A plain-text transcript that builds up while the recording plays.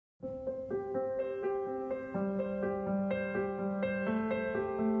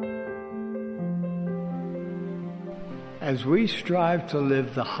As we strive to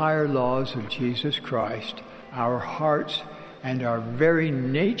live the higher laws of Jesus Christ, our hearts and our very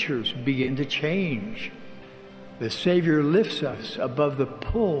natures begin to change. The Savior lifts us above the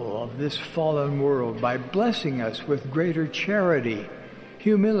pull of this fallen world by blessing us with greater charity,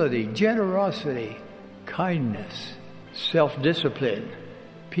 humility, generosity, kindness, self-discipline,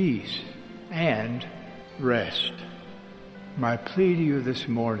 peace, and rest. My plea to you this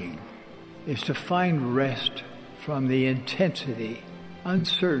morning is to find rest from the intensity,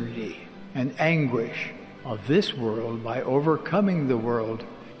 uncertainty, and anguish of this world by overcoming the world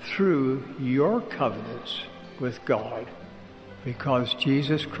through your covenants with God. Because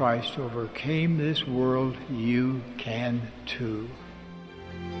Jesus Christ overcame this world, you can too.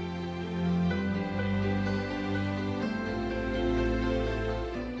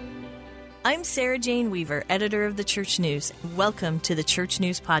 I'm Sarah Jane Weaver, editor of the Church News. Welcome to the Church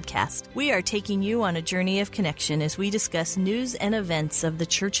News Podcast. We are taking you on a journey of connection as we discuss news and events of the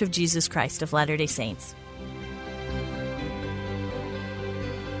Church of Jesus Christ of Latter-day Saints.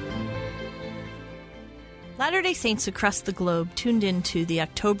 Latter-day Saints across the globe tuned into the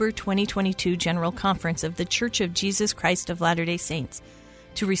October 2022 General Conference of the Church of Jesus Christ of Latter-day Saints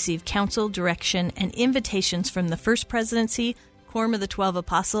to receive counsel, direction, and invitations from the First Presidency, Quorum of the 12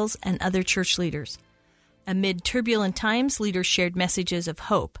 Apostles, and other church leaders. Amid turbulent times, leaders shared messages of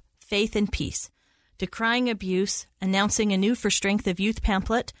hope, faith, and peace, decrying abuse, announcing a new For Strength of Youth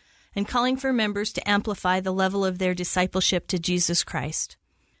pamphlet, and calling for members to amplify the level of their discipleship to Jesus Christ.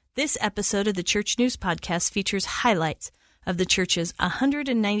 This episode of the Church News Podcast features highlights of the Church's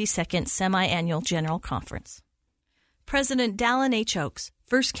 192nd Semi-Annual General Conference. President Dallin H. Oaks,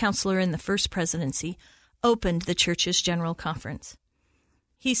 first counselor in the First Presidency, opened the Church's General Conference.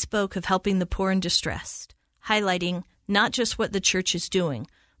 He spoke of helping the poor and distressed, highlighting not just what the Church is doing,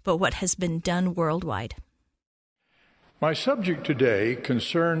 but what has been done worldwide. My subject today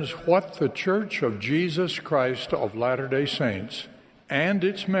concerns what the Church of Jesus Christ of Latter-day Saints and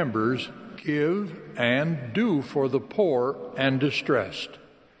its members give and do for the poor and distressed.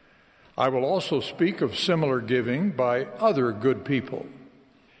 I will also speak of similar giving by other good people.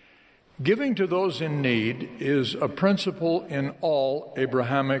 Giving to those in need is a principle in all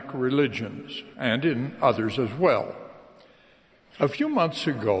Abrahamic religions and in others as well. A few months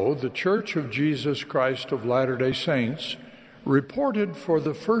ago, the Church of Jesus Christ of Latter-day Saints reported for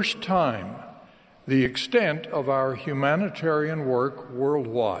the first time the extent of our humanitarian work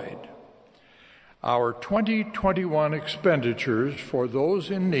worldwide. Our 2021 expenditures for those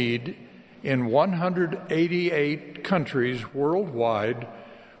in need in 188 countries worldwide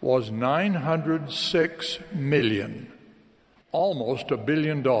was $906 million, almost $1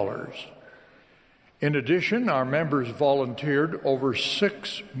 billion. In addition, our members volunteered over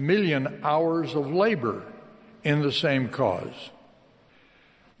 6 million hours of labor in the same cause.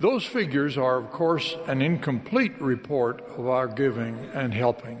 Those figures are, of course, an incomplete report of our giving and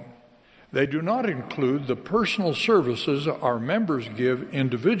helping. They do not include the personal services our members give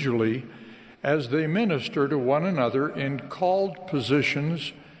individually as they minister to one another in called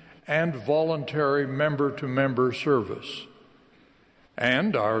positions and voluntary member-to-member service.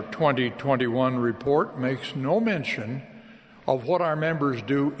 And our 2021 report makes no mention of what our members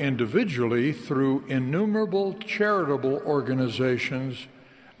do individually through innumerable charitable organizations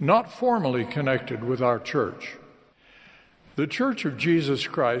not formally connected with our church. The Church of Jesus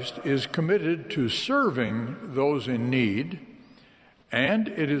Christ is committed to serving those in need, and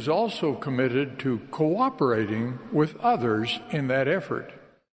it is also committed to cooperating with others in that effort.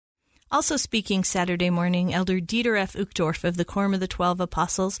 Also speaking Saturday morning, Elder Dieter F. Uchtdorf of the Quorum of the 12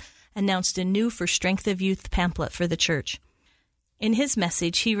 Apostles announced a new For Strength of Youth pamphlet for the church. In his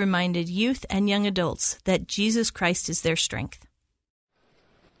message, he reminded youth and young adults that Jesus Christ is their strength.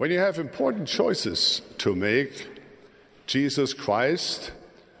 When you have important choices to make, Jesus Christ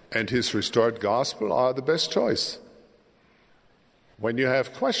and his restored gospel are the best choice. When you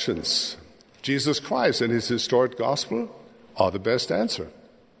have questions, Jesus Christ and his restored gospel are the best answer.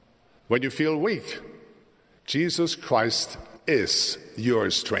 When you feel weak, Jesus Christ is your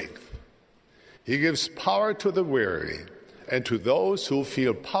strength. He gives power to the weary, and to those who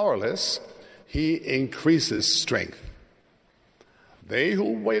feel powerless, he increases strength. They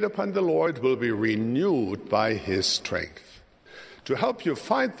who wait upon the Lord will be renewed by his strength. To help you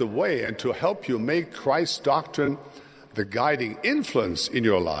find the way and to help you make Christ's doctrine the guiding influence in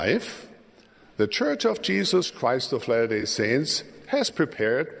your life, the Church of Jesus Christ of Latter-day Saints has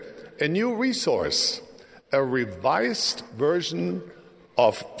prepared a new resource, a revised version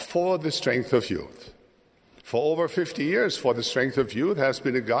of For the Strength of Youth. For over 50 years, For the Strength of Youth has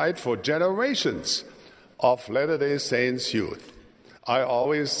been a guide for generations of Latter-day Saints youth. I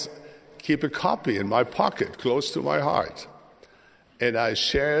always keep a copy in my pocket, close to my heart, and I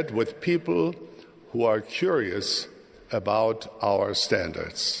share it with people who are curious about our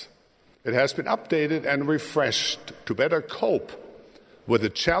standards. It has been updated and refreshed to better cope with the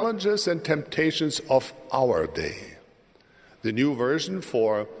challenges and temptations of our day. The new version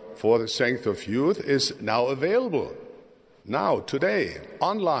for the Strength of Youth is now available, today,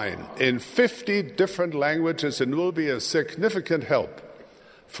 online, in 50 different languages, and will be a significant help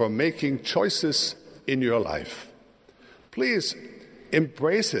for making choices in your life. Please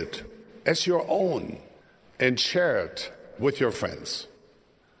embrace it as your own and share it with your friends.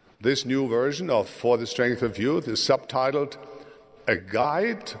 This new version of For the Strength of Youth is subtitled A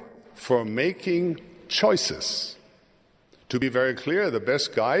Guide for Making Choices. To be very clear, the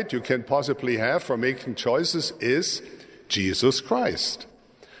best guide you can possibly have for making choices is Jesus Christ.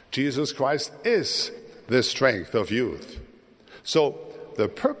 Jesus Christ is the strength of youth. So the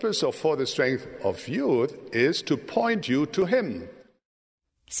purpose of For the Strength of Youth is to point you to Him.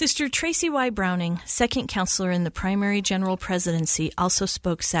 Sister Tracy Y. Browning, second counselor in the Primary General Presidency, also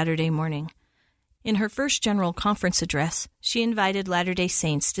spoke Saturday morning. In her first General Conference address, she invited Latter-day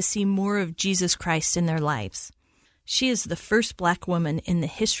Saints to see more of Jesus Christ in their lives. She is the first Black woman in the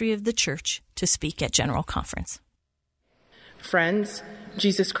history of the Church to speak at General Conference. Friends,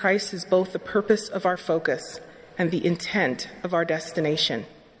 Jesus Christ is both the purpose of our focus and the intent of our destination.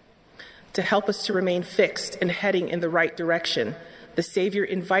 To help us to remain fixed and heading in the right direction, the Savior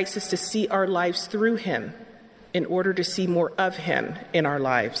invites us to see our lives through Him in order to see more of Him in our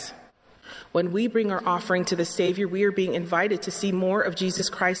lives. When we bring our offering to the Savior, we are being invited to see more of Jesus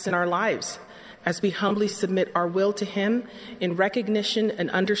Christ in our lives as we humbly submit our will to Him in recognition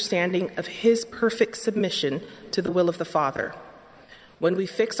and understanding of His perfect submission to the will of the Father. When we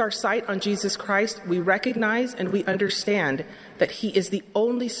fix our sight on Jesus Christ, we recognize and we understand that He is the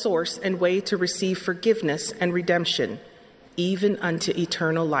only source and way to receive forgiveness and redemption, even unto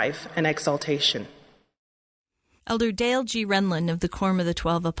eternal life and exaltation. Elder Dale G. Renlund of the Quorum of the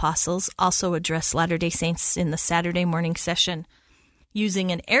 12 Apostles also addressed Latter-day Saints in the Saturday morning session.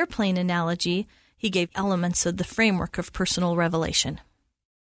 Using an airplane analogy, he gave elements of the framework of personal revelation.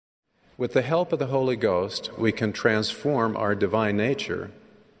 With the help of the Holy Ghost, we can transform our divine nature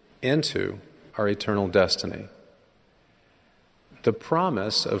into our eternal destiny. The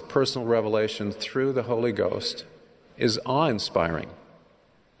promise of personal revelation through the Holy Ghost is awe-inspiring,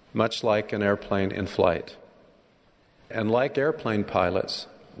 much like an airplane in flight. And like airplane pilots,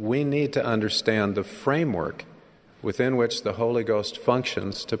 we need to understand the framework within which the Holy Ghost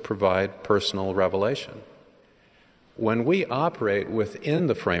functions to provide personal revelation. When we operate within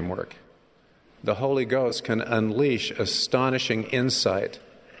the framework, the Holy Ghost can unleash astonishing insight,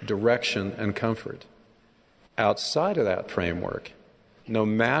 direction, and comfort. Outside of that framework, no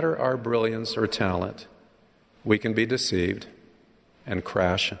matter our brilliance or talent, we can be deceived and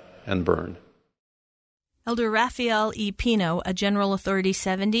crash and burn. Elder Raphael E. Pino, a General Authority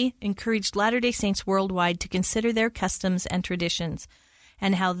 70, encouraged Latter-day Saints worldwide to consider their customs and traditions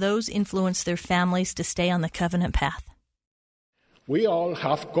and how those influence their families to stay on the covenant path. We all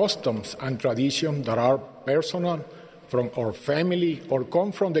have customs and traditions that are personal from our family or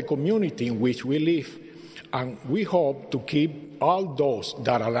come from the community in which we live, and we hope to keep all those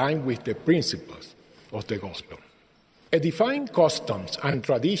that align with the principles of the gospel. Defined customs and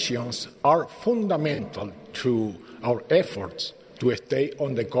traditions are fundamental to our efforts to stay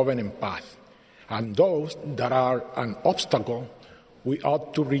on the covenant path, and those that are an obstacle we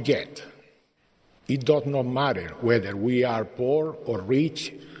ought to reject. It does not matter whether we are poor or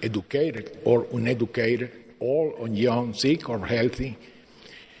rich, educated or uneducated, old or young, sick or healthy.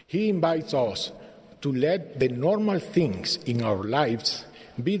 He invites us to let the normal things in our lives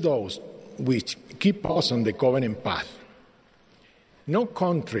be those which keep us on the covenant path. No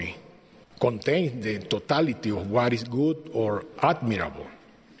country contains the totality of what is good or admirable.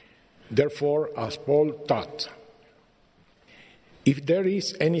 Therefore, as Paul taught, if there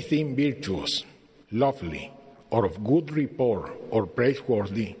is anything virtuous, lovely, or of good report, or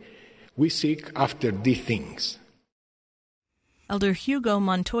praiseworthy, we seek after these things. Elder Hugo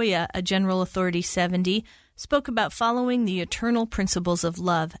Montoya, a General Authority 70, spoke about following the eternal principles of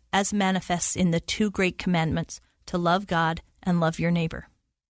love as manifests in the two great commandments, to love God and love your neighbor.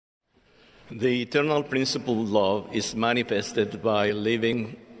 The eternal principle of love is manifested by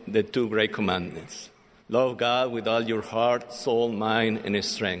living the two great commandments. Love God with all your heart, soul, mind, and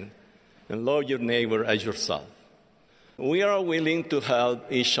strength, and love your neighbor as yourself. We are willing to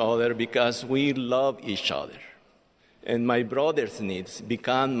help each other because we love each other. and my brother's needs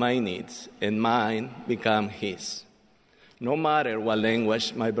become my needs, and mine become his. No matter what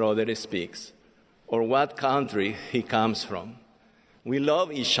language my brother speaks or what country he comes from, we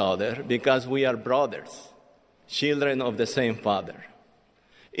love each other because we are brothers, children of the same Father.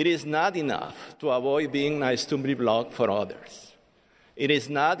 It is not enough to avoid being nice to be blocked for others. It is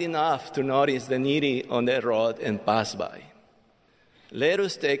not enough to notice the needy on the road and pass by. Let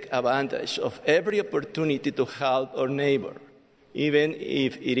us take advantage of every opportunity to help our neighbor, even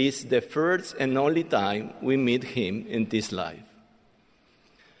if it is the first and only time we meet him in this life.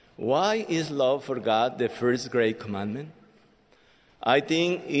 Why is love for God the first great commandment? I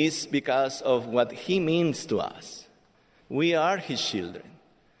think it's because of what he means to us. We are his children.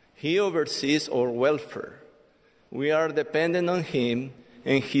 He oversees our welfare. We are dependent on him,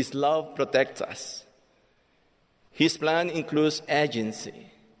 and his love protects us. His plan includes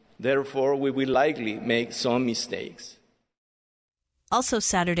agency. Therefore, we will likely make some mistakes. Also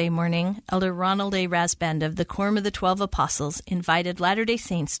Saturday morning, Elder Ronald A. Rasband of the Quorum of the 12 Apostles invited Latter-day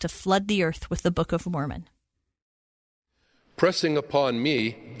Saints to flood the earth with the Book of Mormon. Pressing upon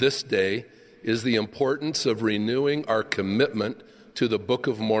me this day is the importance of renewing our commitment to the Book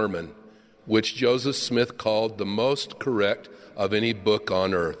of Mormon, which Joseph Smith called the most correct of any book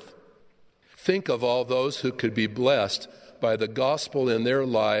on earth. Think of all those who could be blessed by the gospel in their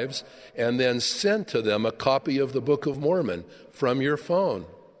lives, and then send to them a copy of the Book of Mormon from your phone.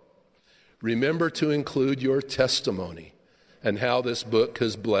 Remember to include your testimony and how this book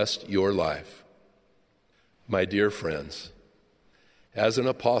has blessed your life. My dear friends, as an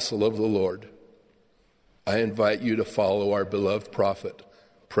apostle of the Lord, I invite you to follow our beloved prophet,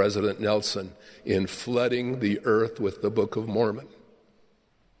 President Nelson, in flooding the earth with the Book of Mormon.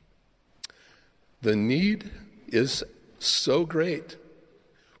 The need is so great.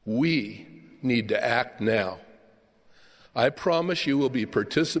 We need to act now. I promise you will be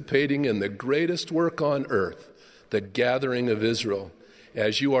participating in the greatest work on earth, the gathering of Israel,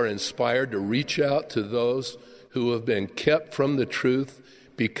 as you are inspired to reach out to those who have been kept from the truth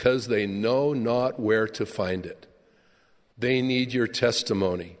because they know not where to find it. They need your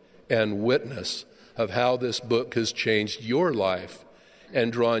testimony and witness of how this book has changed your life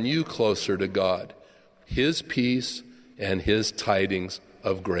and drawn you closer to God, his peace, and his tidings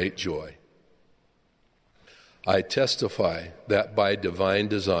of great joy. I testify that by divine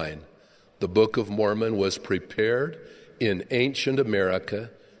design, the Book of Mormon was prepared in ancient America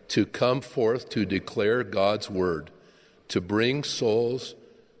to come forth to declare God's word, to bring souls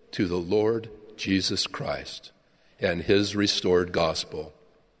to the Lord Jesus Christ and his restored gospel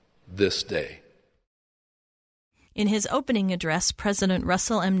this day. In his opening address, President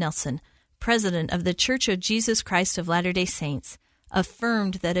Russell M. Nelson, President of the Church of Jesus Christ of Latter-day Saints,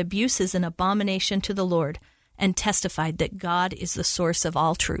 affirmed that abuse is an abomination to the Lord and testified that God is the source of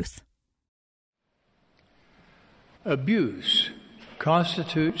all truth. Abuse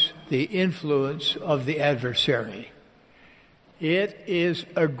constitutes the influence of the adversary. It is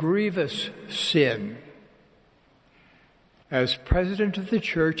a grievous sin. As president of the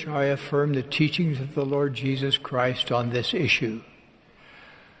church, I affirm the teachings of the Lord Jesus Christ on this issue.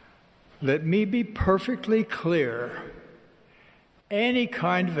 Let me be perfectly clear. Any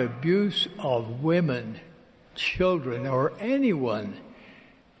kind of abuse of women, children, or anyone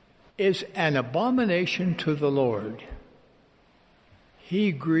is an abomination to the Lord.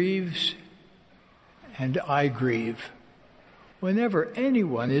 He grieves, and I grieve. Whenever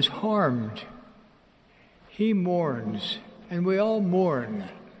anyone is harmed, he mourns, and we all mourn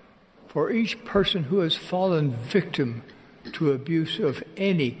for each person who has fallen victim to abuse of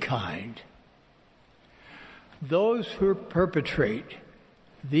any kind. Those who perpetrate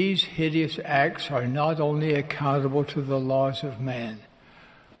these hideous acts are not only accountable to the laws of man,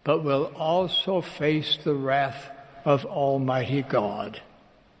 but will also face the wrath of Almighty God.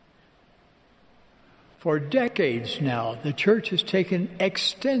 For decades now, the church has taken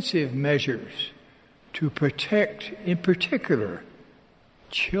extensive measures to protect, in particular,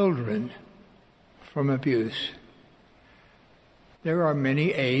 children from abuse. There are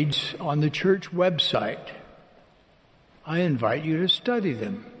many aids on the church website. I invite you to study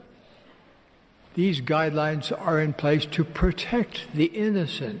them. These guidelines are in place to protect the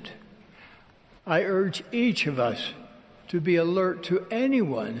innocent. I urge each of us to be alert to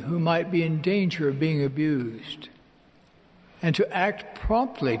anyone who might be in danger of being abused and to act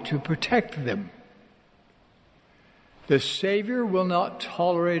promptly to protect them. The Savior will not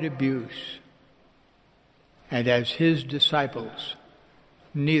tolerate abuse, and as his disciples,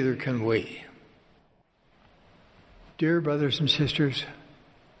 neither can we. Dear brothers and sisters,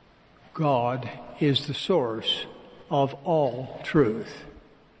 God is the source of all truth.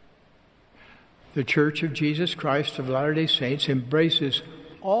 The Church of Jesus Christ of Latter-day Saints embraces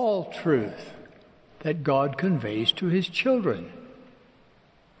all truth that God conveys to his children,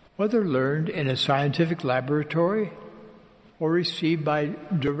 whether learned in a scientific laboratory or received by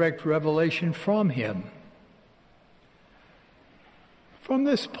direct revelation from him. From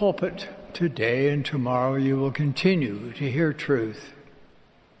this pulpit today and tomorrow you will continue to hear truth.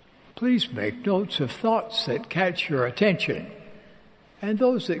 Please make notes of thoughts that catch your attention and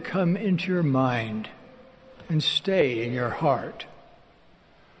those that come into your mind and stay in your heart.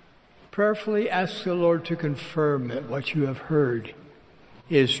 Prayerfully ask the Lord to confirm that what you have heard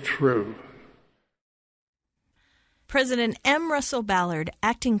is true. President M. Russell Ballard,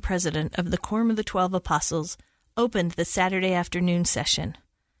 acting president of the Quorum of the 12 Apostles, opened the Saturday afternoon session.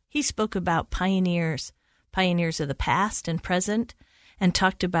 He spoke about pioneers of the past and present, and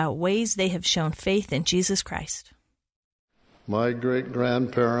talked about ways they have shown faith in Jesus Christ. My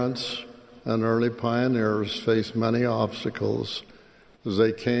great-grandparents and early pioneers faced many obstacles as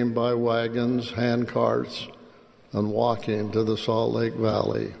they came by wagons, hand carts, and walking to the Salt Lake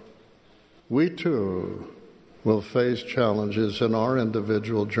Valley. We, too, will face challenges in our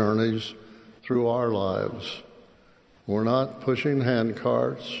individual journeys through our lives. We're not pushing hand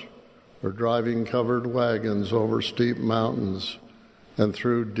carts or driving covered wagons over steep mountains and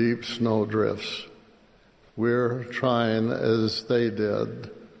through deep snow drifts. We're trying, as they did,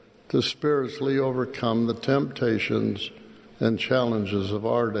 to spiritually overcome the temptations and challenges of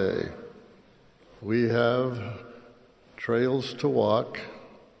our day. We have trails to walk.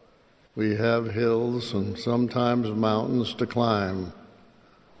 We have hills and sometimes mountains to climb.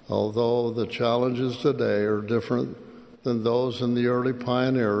 Although the challenges today are different than those in the early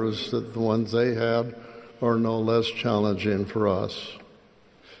pioneers, that the ones they had are no less challenging for us.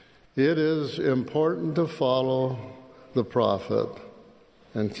 It is important to follow the prophet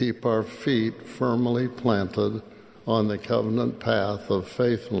and keep our feet firmly planted on the covenant path of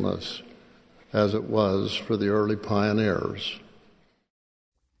faithfulness, as it was for the early pioneers.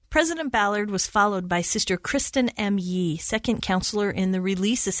 President Ballard was followed by Sister Kristen M. Yee, second counselor in the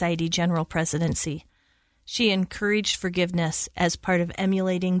Relief Society General Presidency. She encouraged forgiveness as part of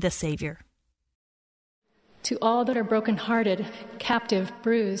emulating the Savior. To all that are brokenhearted, captive,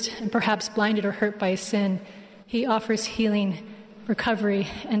 bruised, and perhaps blinded or hurt by sin, he offers healing, recovery,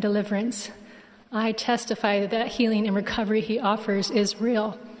 and deliverance. I testify that healing and recovery he offers is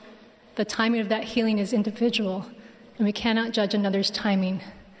real. The timing of that healing is individual, and we cannot judge another's timing.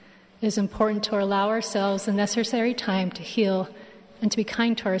 It is important to allow ourselves the necessary time to heal and to be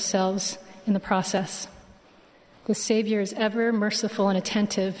kind to ourselves in the process. The Savior is ever merciful and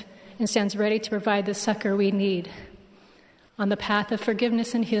attentive and stands ready to provide the succor we need. On the path of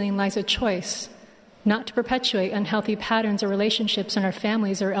forgiveness and healing lies a choice, not to perpetuate unhealthy patterns or relationships in our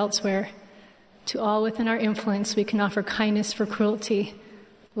families or elsewhere. To all within our influence, we can offer kindness for cruelty,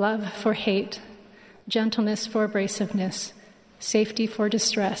 love for hate, gentleness for abrasiveness, safety for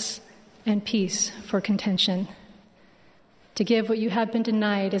distress, and peace for contention. To give what you have been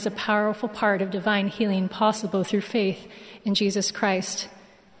denied is a powerful part of divine healing possible through faith in Jesus Christ.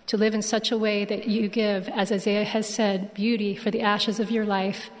 To live in such a way that you give, as Isaiah has said, beauty for the ashes of your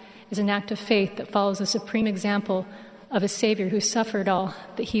life is an act of faith that follows a supreme example of a Savior who suffered all,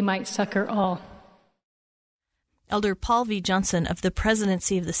 that he might succor all. Elder Paul V. Johnson of the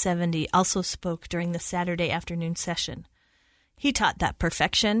Presidency of the 70 also spoke during the Saturday afternoon session. He taught that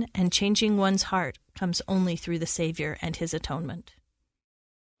perfection and changing one's heart comes only through the Savior and his atonement.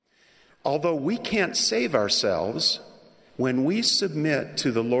 Although we can't save ourselves, when we submit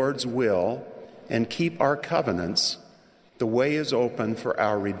to the Lord's will and keep our covenants, the way is open for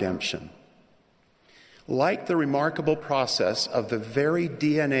our redemption. Like the remarkable process of the very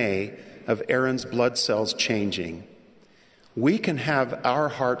DNA of Aaron's blood cells changing, we can have our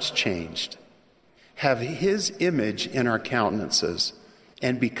hearts changed, have his image in our countenances,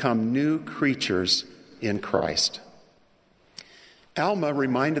 and become new creatures in Christ. Alma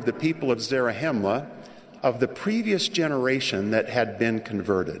reminded the people of Zarahemla of the previous generation that had been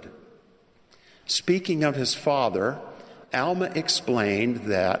converted. Speaking of his father, Alma explained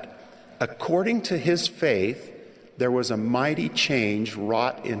that, according to his faith, there was a mighty change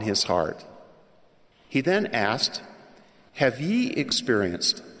wrought in his heart. He then asked, "Have ye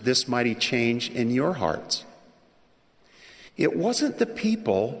experienced this mighty change in your hearts?" It wasn't the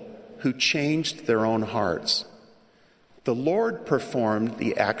people who changed their own hearts. The Lord performed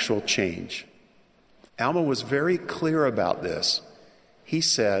the actual change. Alma was very clear about this. He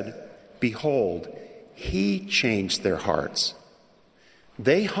said, "Behold, he changed their hearts.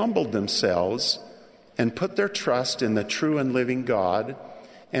 They humbled themselves and put their trust in the true and living God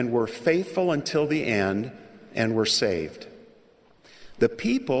and were faithful until the end and were saved. The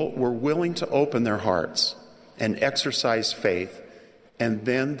people were willing to open their hearts and exercise faith, and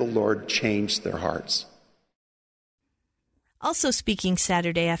then the Lord changed their hearts. Also speaking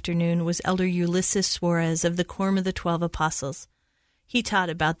Saturday afternoon was Elder Ulysses Suarez of the Quorum of the 12 Apostles. He taught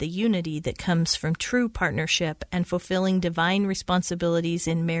about the unity that comes from true partnership and fulfilling divine responsibilities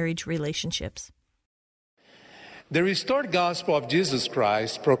in marriage relationships. The restored gospel of Jesus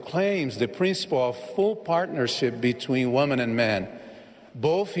Christ proclaims the principle of full partnership between woman and man,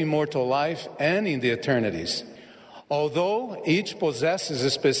 both in mortal life and in the eternities. Although each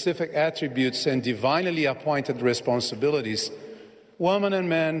possesses specific attributes and divinely appointed responsibilities, woman and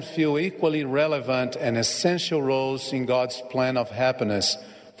man feel equally relevant and essential roles in God's plan of happiness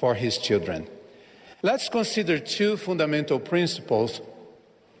for His children. Let's consider two fundamental principles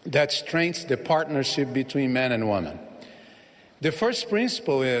that strengthens the partnership between man and woman. The first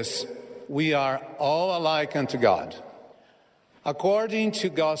principle is we are all alike unto God. According to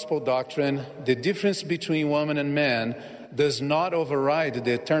gospel doctrine, the difference between woman and man does not override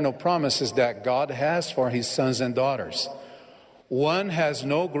the eternal promises that God has for His sons and daughters. One has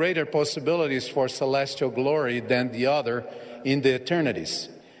no greater possibilities for celestial glory than the other in the eternities.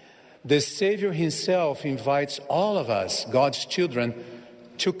 The Savior Himself invites all of us, God's children,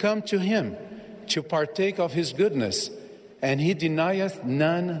 to come to Him, to partake of His goodness, and He denieth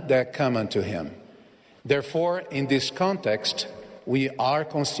none that come unto Him. Therefore, in this context, we are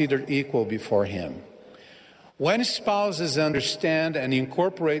considered equal before Him. When spouses understand and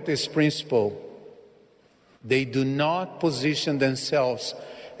incorporate this principle, they do not position themselves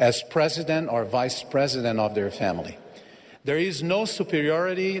as president or vice president of their family. There is no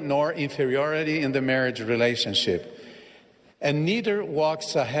superiority nor inferiority in the marriage relationship, and neither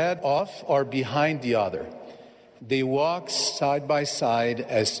walks ahead of or behind the other. They walk side by side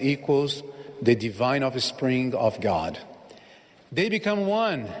as equals, the divine offspring of God. They become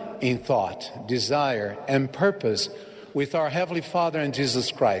one in thought, desire, and purpose with our Heavenly Father and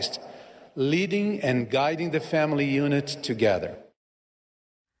Jesus Christ, leading and guiding the family unit together.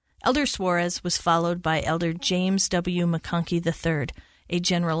 Elder Suarez was followed by Elder James W. McConkie III, a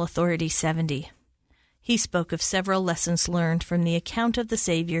General Authority 70. He spoke of several lessons learned from the account of the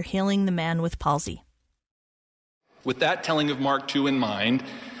Savior healing the man with palsy. With that telling of Mark 2 in mind,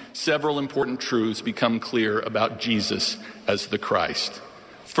 several important truths become clear about Jesus as the Christ.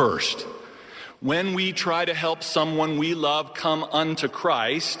 First, when we try to help someone we love come unto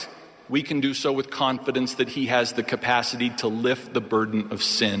Christ, we can do so with confidence that He has the capacity to lift the burden of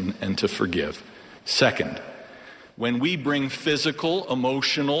sin and to forgive. Second, when we bring physical,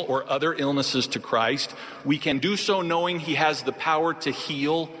 emotional, or other illnesses to Christ, we can do so knowing He has the power to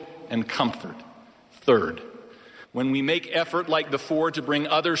heal and comfort. Third, when we make effort like before to bring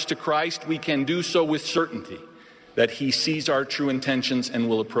others to Christ, we can do so with certainty that He sees our true intentions and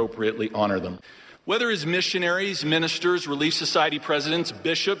will appropriately honor them. Whether as missionaries, ministers, Relief Society presidents,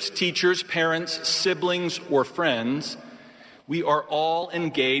 bishops, teachers, parents, siblings, or friends, we are all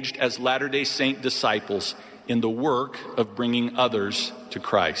engaged as Latter-day Saint disciples in the work of bringing others to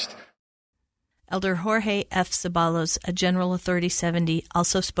Christ. Elder Jorge F. Ceballos, a General Authority 70,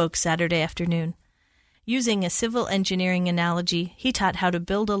 also spoke Saturday afternoon. Using a civil engineering analogy, he taught how to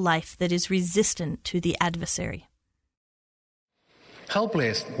build a life that is resistant to the adversary. How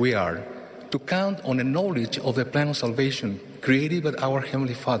blessed we are to count on a knowledge of the plan of salvation created by our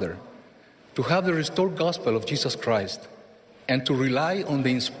Heavenly Father, to have the restored gospel of Jesus Christ, and to rely on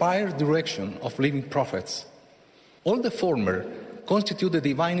the inspired direction of living prophets. All the former constitute the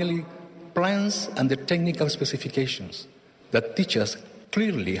divinely plans and the technical specifications that teach us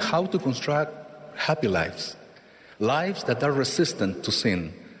clearly how to construct happy lives, lives that are resistant to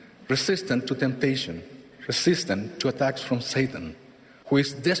sin, resistant to temptation, resistant to attacks from Satan, who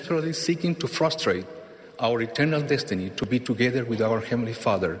is desperately seeking to frustrate our eternal destiny to be together with our Heavenly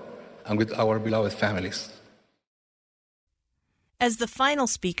Father and with our beloved families. As the final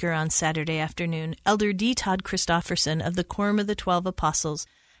speaker on Saturday afternoon, Elder D. Todd Christofferson of the Quorum of the 12 Apostles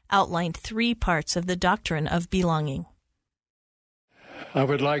outlined 3 parts of the doctrine of belonging. I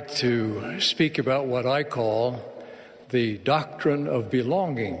would like to speak about what I call the doctrine of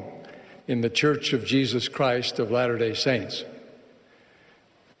belonging in the Church of Jesus Christ of Latter-day Saints.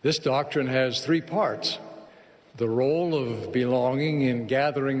 This doctrine has 3 parts: the role of belonging in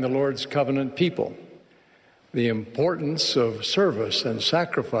gathering the Lord's covenant people, the importance of service and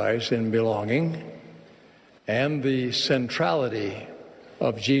sacrifice in belonging, and the centrality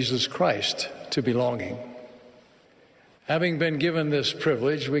of Jesus Christ to belonging. Having been given this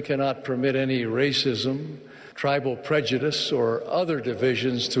privilege, we cannot permit any racism, tribal prejudice, or other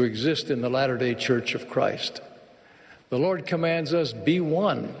divisions to exist in the Latter-day Church of Christ. The Lord commands us, be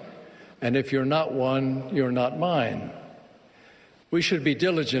one, and if you're not one, you're not mine. We should be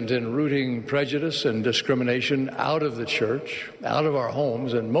diligent in rooting prejudice and discrimination out of the church, out of our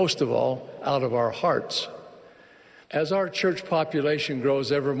homes, and most of all, out of our hearts. As our church population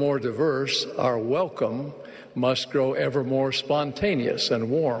grows ever more diverse, our welcome must grow ever more spontaneous and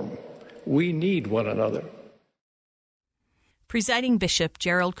warm. We need one another. Presiding Bishop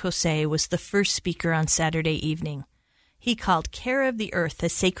Gerald Cosset was the first speaker on Saturday evening. He called care of the earth a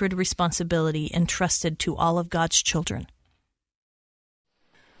sacred responsibility entrusted to all of God's children.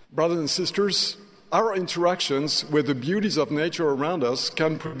 Brothers and sisters, our interactions with the beauties of nature around us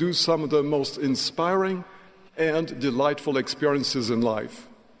can produce some of the most inspiring and delightful experiences in life.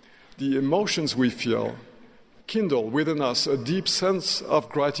 The emotions we feel kindle within us a deep sense of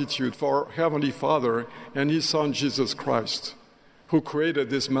gratitude for our Heavenly Father and His Son, Jesus Christ, who created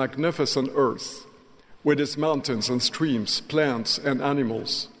this magnificent earth with its mountains and streams, plants and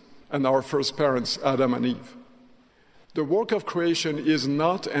animals, and our first parents, Adam and Eve. The work of creation is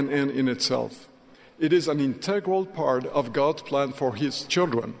not an end in itself. It is an integral part of God's plan for His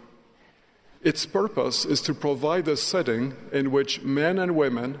children. Its purpose is to provide a setting in which men and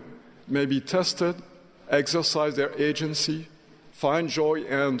women may be tested, exercise their agency, find joy,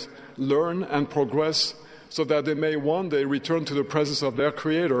 and learn and progress so that they may one day return to the presence of their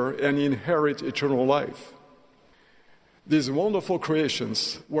Creator and inherit eternal life. These wonderful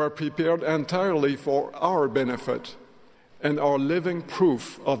creations were prepared entirely for our benefit and are living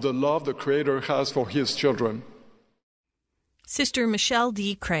proof of the love the Creator has for His children. Sister Michelle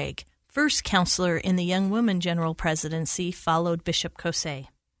D. Craig, first counselor in the Young Women General Presidency, followed Bishop Cosset.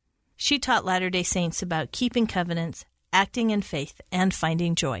 She taught Latter-day Saints about keeping covenants, acting in faith, and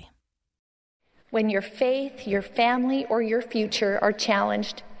finding joy. When your faith, your family, or your future are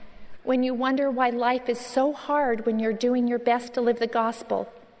challenged, when you wonder why life is so hard when you're doing your best to live the gospel,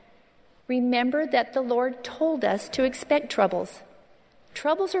 remember that the Lord told us to expect troubles.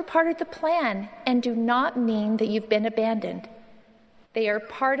 Troubles are part of the plan and do not mean that you've been abandoned. They are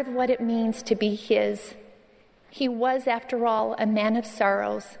part of what it means to be His. He was, after all, a man of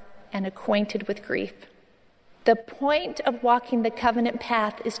sorrows and acquainted with grief. The point of walking the covenant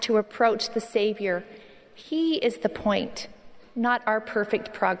path is to approach the Savior. He is the point, not our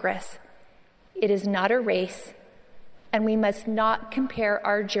perfect progress. It is not a race, and we must not compare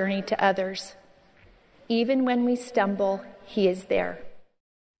our journey to others. Even when we stumble, He is there.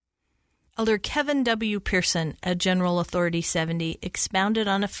 Elder Kevin W. Pearson, at General Authority 70, expounded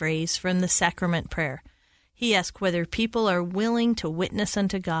on a phrase from the Sacrament Prayer. He asked whether people are willing to witness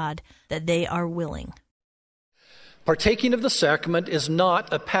unto God that they are willing. Partaking of the sacrament is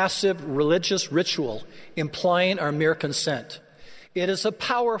not a passive religious ritual implying our mere consent. It is a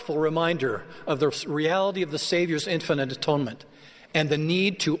powerful reminder of the reality of the Savior's infinite atonement and the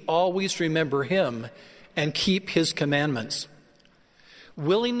need to always remember Him and keep His commandments.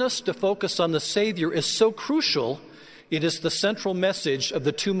 Willingness to focus on the Savior is so crucial, it is the central message of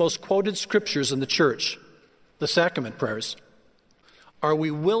the two most quoted scriptures in the Church, the sacrament prayers. Are we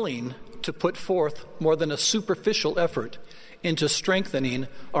willing to put forth more than a superficial effort into strengthening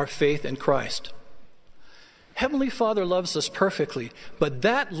our faith in Christ? Heavenly Father loves us perfectly, but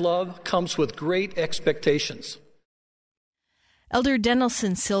that love comes with great expectations. Elder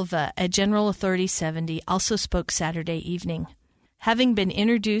Denelson Silva at General Authority 70 also spoke Saturday evening. Having been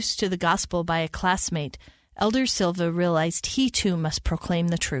introduced to the gospel by a classmate, Elder Silva realized he too must proclaim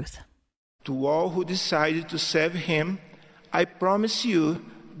the truth. To all who decided to serve Him, I promise you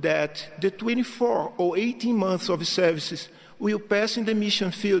that the 24 or 18 months of services will pass in the mission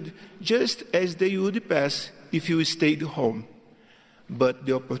field just as they would pass if you stayed home. But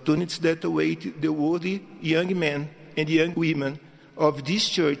the opportunities that await the worthy young men and young women of this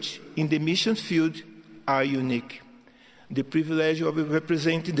church in the mission field are unique. The privilege of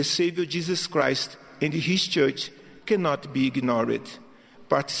representing the Savior Jesus Christ and His church cannot be ignored.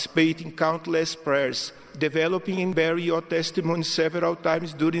 Participate in countless prayers, developing and bearing your testimony several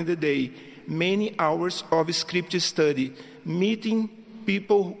times during the day, many hours of scripture study, meeting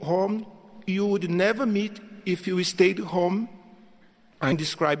people whom you would never meet if you stayed home,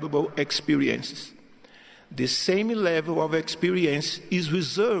 indescribable experiences. The same level of experience is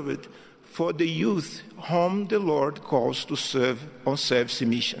reserved for the youth whom the Lord calls to serve on service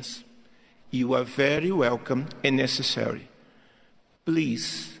missions. You are very welcome and necessary.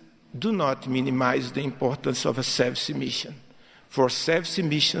 Please do not minimize the importance of a service mission, for service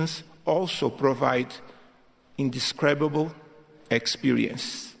missions also provide indescribable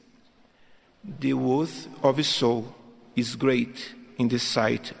experience. The worth of a soul is great in the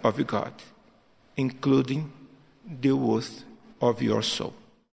sight of God, including the worth of your soul.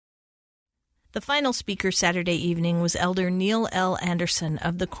 The final speaker Saturday evening was Elder Neil L. Anderson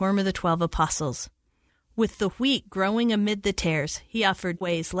of the Quorum of the 12 Apostles. With the wheat growing amid the tares, he offered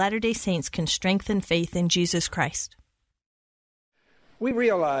ways Latter-day Saints can strengthen faith in Jesus Christ. We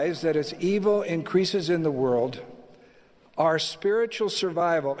realize that as evil increases in the world, our spiritual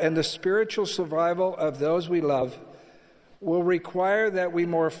survival and the spiritual survival of those we love will require that we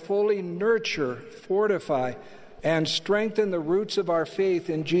more fully nurture, fortify, and strengthen the roots of our faith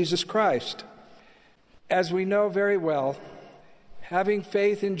in Jesus Christ. As we know very well, having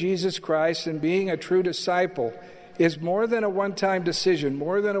faith in Jesus Christ and being a true disciple is more than a one-time decision,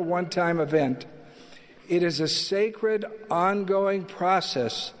 more than a one-time event. It is a sacred, ongoing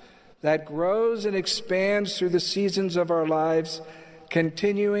process that grows and expands through the seasons of our lives,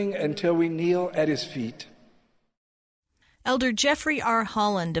 continuing until we kneel at his feet. Elder Jeffrey R.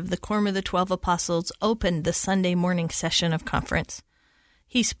 Holland of the Quorum of the 12 Apostles opened the Sunday morning session of conference.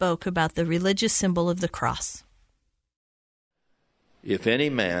 He spoke about the religious symbol of the cross. If any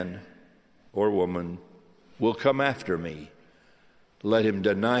man or woman will come after me, let him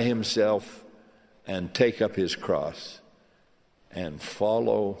deny himself and take up his cross and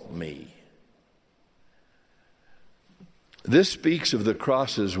follow me. This speaks of the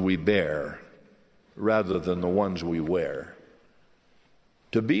crosses we bear rather than the ones we wear.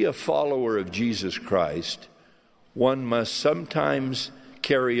 To be a follower of Jesus Christ, one must sometimes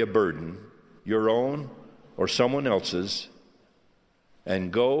carry a burden, your own or someone else's,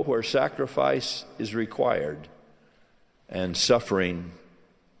 and go where sacrifice is required and suffering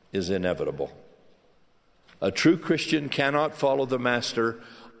is inevitable. A true Christian cannot follow the Master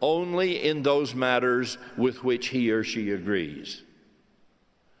only in those matters with which he or she agrees.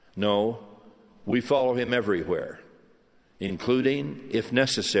 No, we follow him everywhere, including, if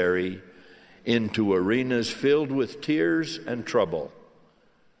necessary, into arenas filled with tears and trouble,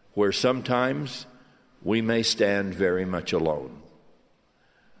 where sometimes we may stand very much alone.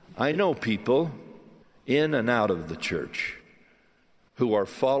 I know people in and out of the church who are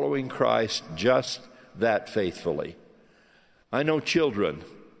following Christ just that faithfully. I know children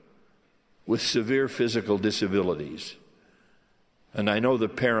with severe physical disabilities, and I know the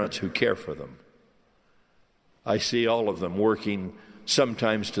parents who care for them. I see all of them working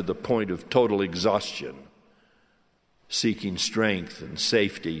sometimes to the point of total exhaustion, seeking strength and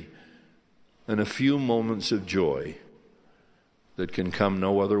safety and a few moments of joy that can come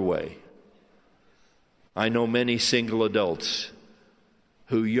no other way. I know many single adults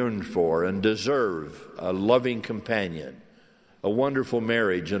who yearn for and deserve a loving companion, a wonderful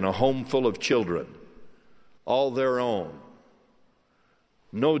marriage, and a home full of children, all their own.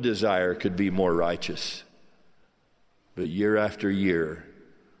 No desire could be more righteous. But year after year,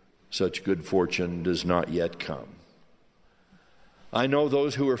 such good fortune does not yet come. I know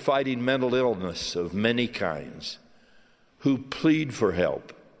those who are fighting mental illness of many kinds, who plead for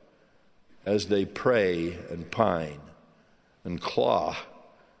help as they pray and pine and claw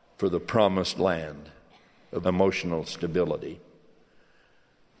for the promised land of emotional stability.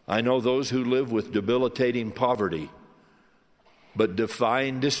 I know those who live with debilitating poverty, but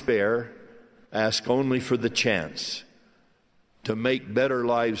defying despair, ask only for the chance to make better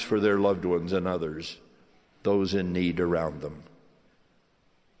lives for their loved ones and others, those in need around them.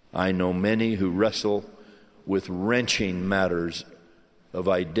 I know many who wrestle with wrenching matters of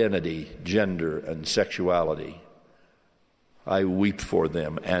identity, gender, and sexuality. I weep for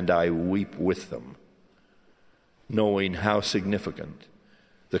them, and I weep with them, knowing how significant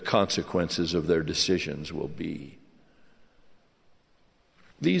the consequences of their decisions will be.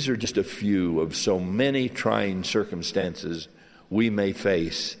 These are just a few of so many trying circumstances we may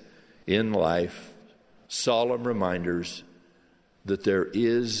face in life, solemn reminders that there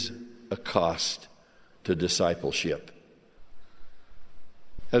is a cost to discipleship.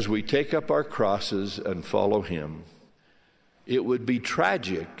 As we take up our crosses and follow him, it would be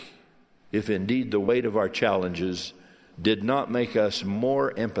tragic if indeed the weight of our challenges did not make us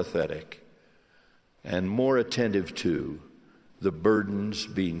more empathetic and more attentive to the burdens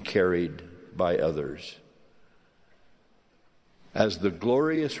being carried by others. As the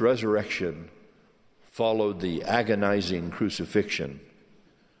glorious resurrection followed the agonizing crucifixion,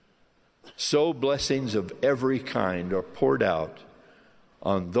 so blessings of every kind are poured out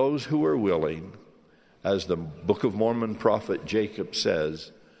on those who are willing, as the Book of Mormon prophet Jacob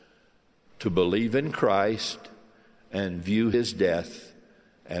says, to believe in Christ and view his death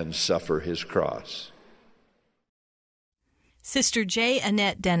and suffer his cross. Sister J.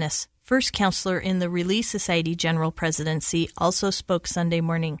 Annette Dennis, first counselor in the Relief Society General Presidency, also spoke Sunday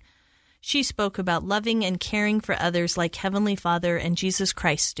morning. She spoke about loving and caring for others like Heavenly Father and Jesus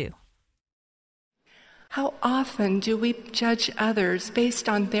Christ do. How often do we judge others based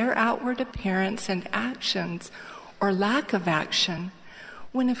on their outward appearance and actions, or lack of action,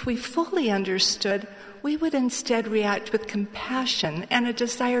 when if we fully understood, we would instead react with compassion and a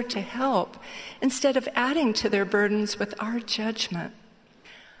desire to help, instead of adding to their burdens with our judgment.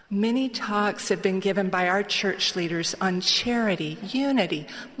 Many talks have been given by our church leaders on charity, unity,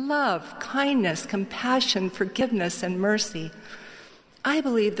 love, kindness, compassion, forgiveness, and mercy. I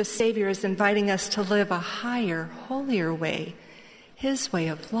believe the Savior is inviting us to live a higher, holier way, His way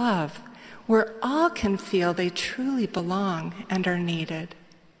of love, where all can feel they truly belong and are needed.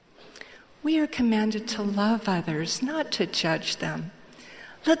 We are commanded to love others, not to judge them.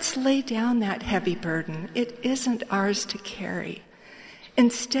 Let's lay down that heavy burden. It isn't ours to carry.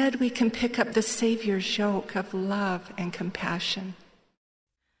 Instead, we can pick up the Savior's yoke of love and compassion.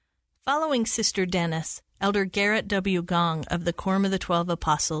 Following Sister Dennis, Elder Garrett W. Gong of the Quorum of the 12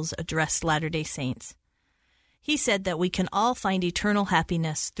 Apostles addressed Latter-day Saints. He said that we can all find eternal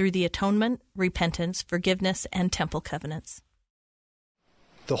happiness through the atonement, repentance, forgiveness, and temple covenants.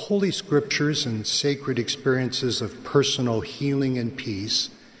 The Holy Scriptures and sacred experiences of personal healing and peace,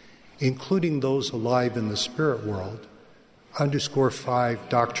 including those alive in the spirit world, underscore 5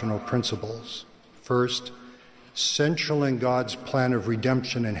 doctrinal principles. First, central in God's plan of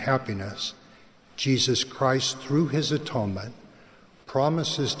redemption and happiness, Jesus Christ, through his atonement,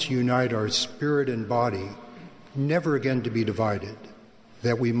 promises to unite our spirit and body, never again to be divided,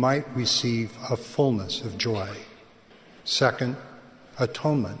 that we might receive a fullness of joy. Second,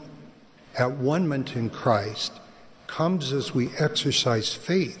 atonement, at one-ment in Christ, comes as we exercise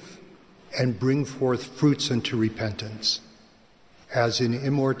faith and bring forth fruits unto repentance. As in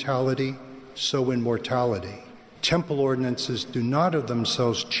immortality, so in mortality. Temple ordinances do not of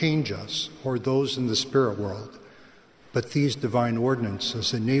themselves change us or those in the spirit world, but these divine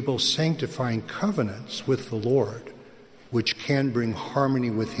ordinances enable sanctifying covenants with the Lord, which can bring harmony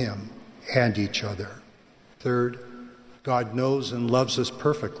with him and each other. Third, God knows and loves us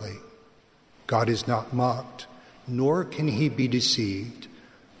perfectly. God is not mocked, nor can he be deceived.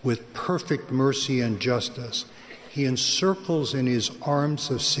 With perfect mercy and justice, he encircles in his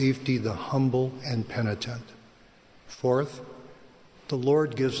arms of safety the humble and penitent. Fourth, the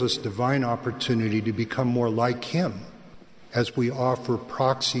Lord gives us divine opportunity to become more like him as we offer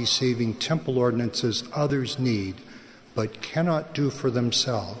proxy-saving temple ordinances others need but cannot do for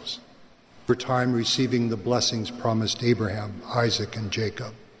themselves, for time receiving the blessings promised Abraham, Isaac, and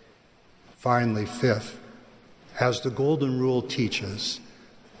Jacob. Finally, fifth, as the Golden Rule teaches,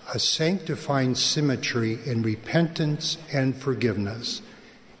 a sanctifying symmetry in repentance and forgiveness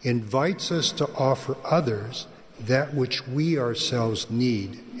invites us to offer others that which we ourselves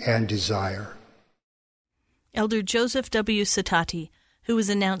need and desire. Elder Joseph W. Satati, who was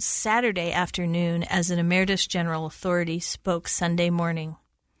announced Saturday afternoon as an Emeritus General Authority, spoke Sunday morning.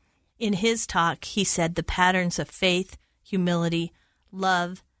 In his talk, he said the patterns of faith, humility,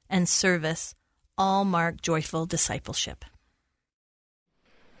 love, and service all mark joyful discipleship.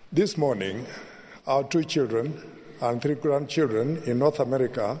 This morning, our 2 children and 3 grandchildren in North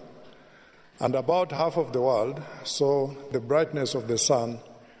America and about half of the world saw the brightness of the sun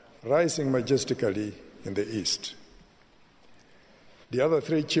rising majestically in the east. The other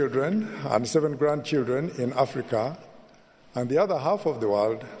 3 children and 7 grandchildren in Africa and the other half of the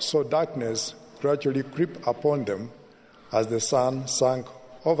world saw darkness gradually creep upon them as the sun sank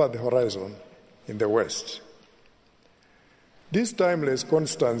over the horizon in the west. This timeless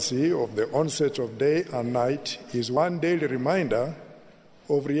constancy of the onset of day and night is one daily reminder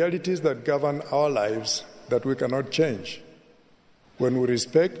of realities that govern our lives that we cannot change. When we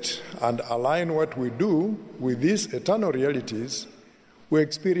respect and align what we do with these eternal realities, we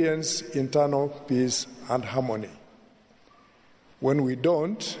experience internal peace and harmony. When we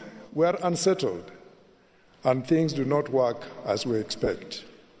don't, we are unsettled, and things do not work as we expect.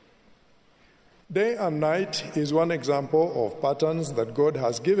 Day and night is one example of patterns that God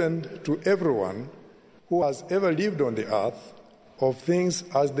has given to everyone who has ever lived on the earth of things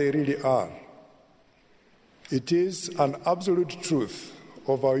as they really are. It is an absolute truth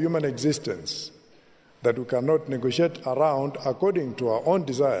of our human existence that we cannot negotiate around according to our own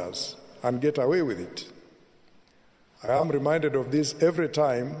desires and get away with it. I am reminded of this every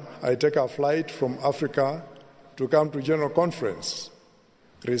time I take a flight from Africa to come to General Conference,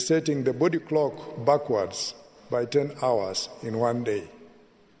 resetting the body clock backwards by 10 hours in one day.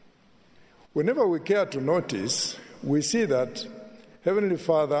 Whenever we care to notice, we see that Heavenly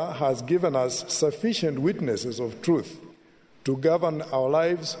Father has given us sufficient witnesses of truth to govern our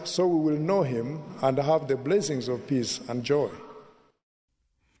lives so we will know Him and have the blessings of peace and joy.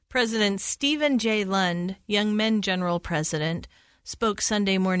 President Stephen J. Lund, Young Men General President, spoke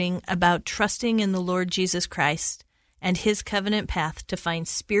Sunday morning about trusting in the Lord Jesus Christ and His covenant path to find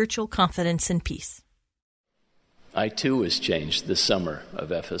spiritual confidence and peace. I too was changed this summer of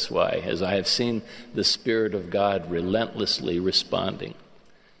FSY as I have seen the Spirit of God relentlessly responding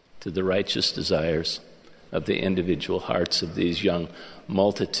to the righteous desires of the individual hearts of these young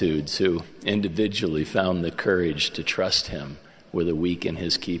multitudes who individually found the courage to trust Him with a week in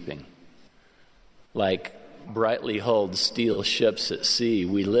His keeping. Like brightly hulled steel ships at sea,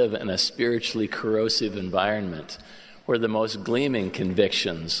 we live in a spiritually corrosive environment where the most gleaming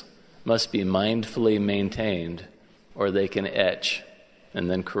convictions must be mindfully maintained, or they can etch and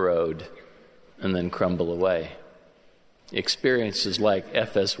then corrode and then crumble away. Experiences like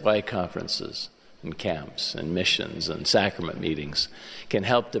FSY conferences and camps and missions and sacrament meetings can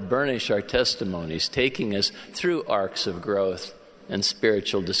help to burnish our testimonies, taking us through arcs of growth and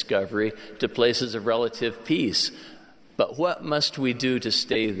spiritual discovery to places of relative peace. But what must we do to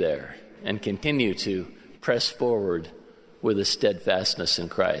stay there and continue to press forward with a steadfastness in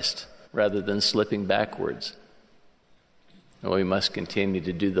Christ rather than slipping backwards? And we must continue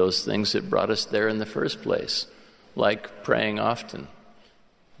to do those things that brought us there in the first place, like praying often,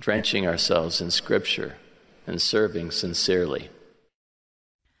 drenching ourselves in Scripture, and serving sincerely.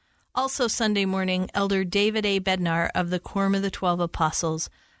 Also Sunday morning, Elder David A. Bednar of the Quorum of the 12 Apostles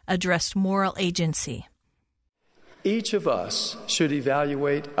addressed moral agency. Each of us should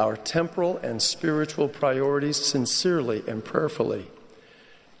evaluate our temporal and spiritual priorities sincerely and prayerfully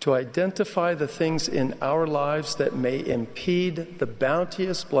to identify the things in our lives that may impede the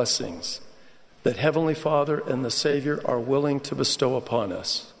bounteous blessings that Heavenly Father and the Savior are willing to bestow upon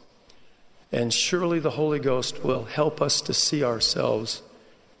us. And surely the Holy Ghost will help us to see ourselves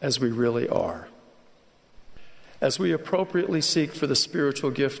as we really are. As we appropriately seek for the spiritual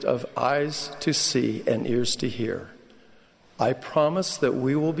gift of eyes to see and ears to hear, I promise that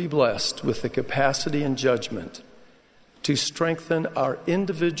we will be blessed with the capacity and judgment to strengthen our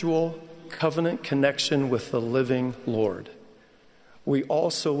individual covenant connection with the living Lord. We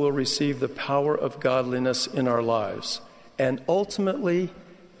also will receive the power of godliness in our lives and ultimately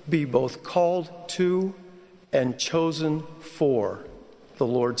be both called to and chosen for the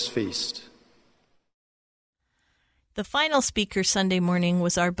Lord's feast. The final speaker Sunday morning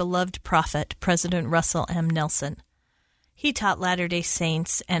was our beloved prophet, President Russell M. Nelson. He taught Latter-day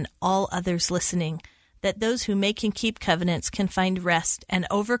Saints and all others listening that those who make and keep covenants can find rest and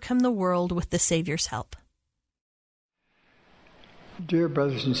overcome the world with the Savior's help. Dear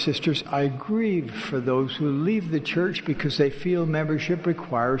brothers and sisters, I grieve for those who leave the church because they feel membership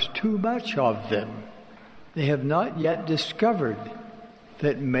requires too much of them. They have not yet discovered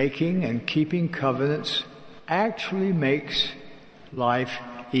that making and keeping covenants actually makes life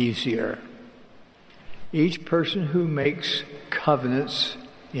easier. Each person who makes covenants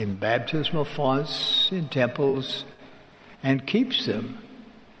in baptismal fonts, in temples, and keeps them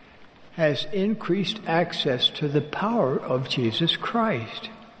has increased access to the power of Jesus Christ.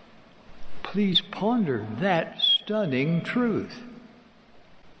 Please ponder that stunning truth.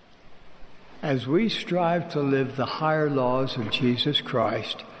 As we strive to live the higher laws of Jesus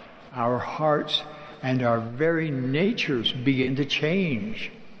Christ, our hearts and our very natures begin to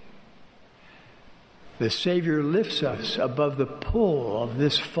change. The Savior lifts us above the pull of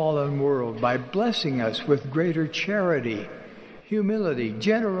this fallen world by blessing us with greater charity, humility,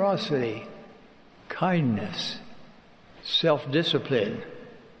 generosity, kindness, self-discipline,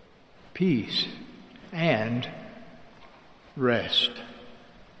 peace, and rest.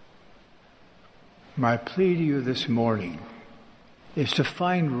 My plea to you this morning is to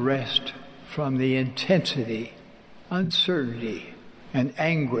find rest from the intensity, uncertainty, and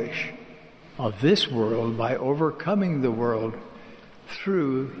anguish of this world by overcoming the world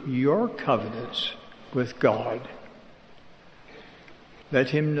through your covenants with God.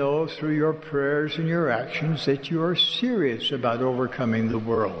 Let Him know through your prayers and your actions that you are serious about overcoming the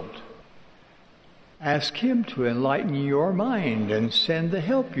world. Ask Him to enlighten your mind and send the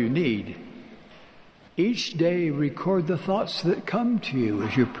help you need. Each day record the thoughts that come to you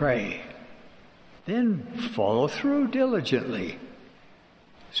as you pray. Then follow through diligently.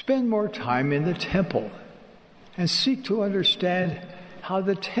 Spend more time in the temple and seek to understand how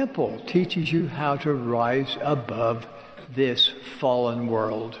the temple teaches you how to rise above this fallen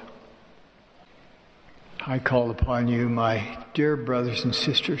world. I call upon you, my dear brothers and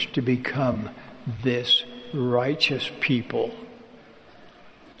sisters, to become this righteous people.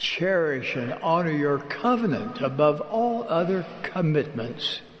 Cherish and honor your covenant above all other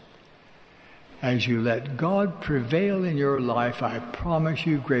commitments. As you let God prevail in your life, I promise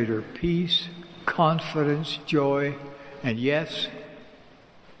you greater peace, confidence, joy, and yes,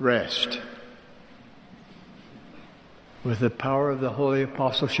 rest. With the power of the holy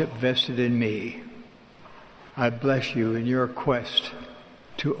apostleship vested in me, I bless you in your quest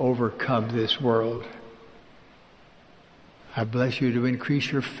to overcome this world. I bless you to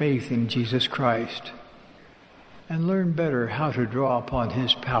increase your faith in Jesus Christ and learn better how to draw upon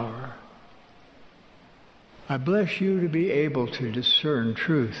His power. I bless you to be able to discern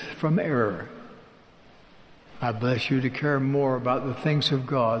truth from error. I bless you to care more about the things of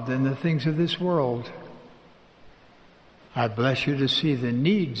God than the things of this world. I bless you to see the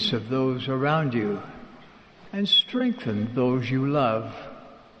needs of those around you and strengthen those you love.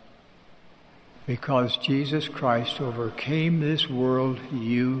 Because Jesus Christ overcame this world,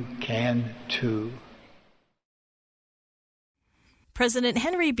 you can too. President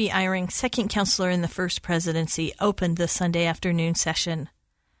Henry B. Eyring, second counselor in the First Presidency, opened the Sunday afternoon session.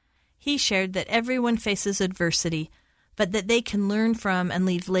 He shared that everyone faces adversity, but that they can learn from and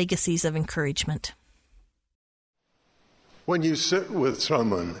leave legacies of encouragement. When you sit with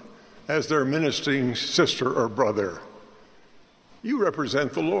someone as their ministering sister or brother, you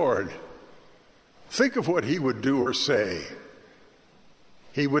represent the Lord. Think of what He would do or say.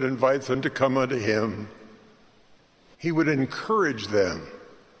 He would invite them to come unto Him. He would encourage them.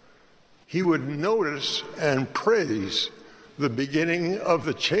 He would notice and praise the beginning of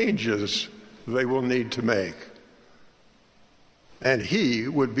the changes they will need to make. And He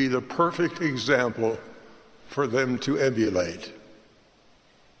would be the perfect example for them to emulate.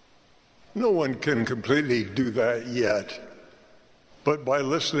 No one can completely do that yet, but by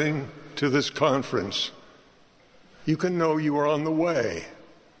listening to this conference, you can know you are on the way.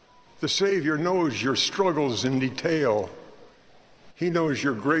 The Savior knows your struggles in detail. He knows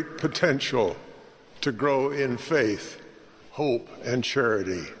your great potential to grow in faith, hope, and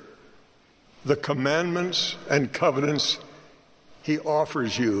charity. The commandments and covenants He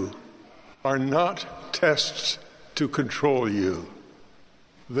offers you are not tests to control you.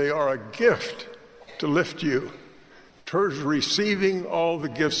 They are a gift to lift you towards receiving all the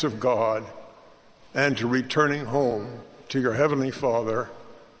gifts of God and to returning home to your Heavenly Father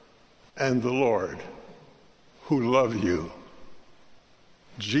and the Lord who love you.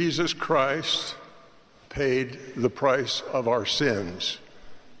 Jesus Christ paid the price of our sins.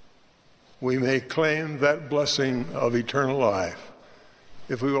 We may claim that blessing of eternal life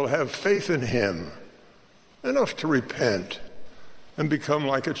if we will have faith in Him, enough to repent and become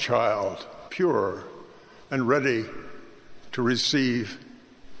like a child, pure and ready to receive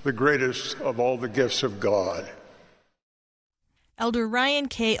the greatest of all the gifts of God. Elder Ryan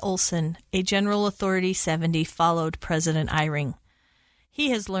K. Olson, a General Authority 70, followed President Eyring. He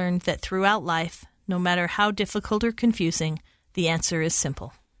has learned that throughout life, no matter how difficult or confusing, the answer is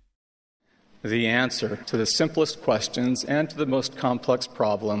simple. The answer to the simplest questions and to the most complex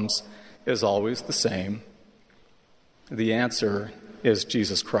problems is always the same. The answer is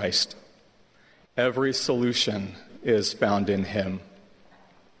Jesus Christ. Every solution is found in Him.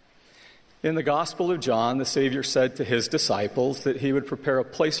 In the Gospel of John, the Savior said to His disciples that He would prepare a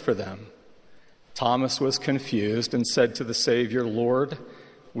place for them. Thomas was confused and said to the Savior, "Lord,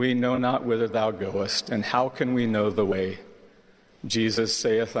 we know not whither Thou goest, and how can we know the way?" Jesus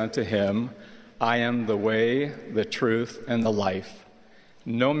saith unto him, "I am the way, the truth, and the life.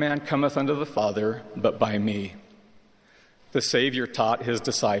 No man cometh unto the Father but by me." The Savior taught His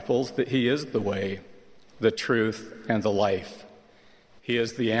disciples that He is the way, the truth, and the life. He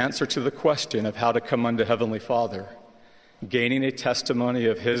is the answer to the question of how to come unto Heavenly Father. Gaining a testimony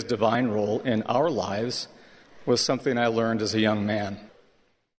of His divine role in our lives was something I learned as a young man.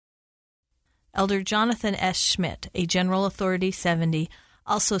 Elder Jonathan S. Schmidt, a General Authority 70,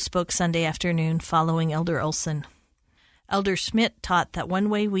 also spoke Sunday afternoon following Elder Olson. Elder Schmidt taught that one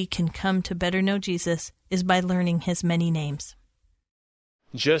way we can come to better know Jesus is by learning His many names.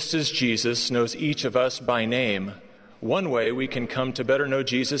 Just as Jesus knows each of us by name, one way we can come to better know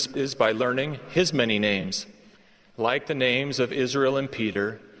Jesus is by learning His many names. Like the names of Israel and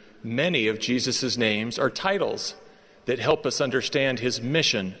Peter, many of Jesus' names are titles that help us understand His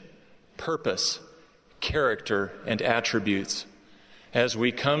mission, purpose, character, and attributes. As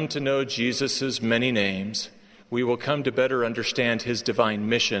we come to know Jesus' many names, we will come to better understand His divine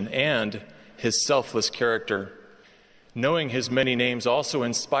mission and His selfless character. Knowing His many names also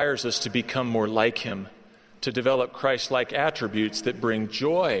inspires us to become more like Him, to develop Christ-like attributes that bring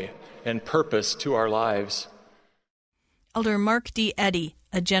joy and purpose to our lives. Elder Mark D. Eddy,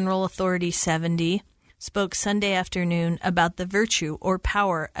 a General Authority 70, spoke Sunday afternoon about the virtue or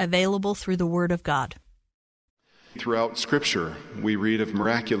power available through the Word of God. Throughout Scripture, we read of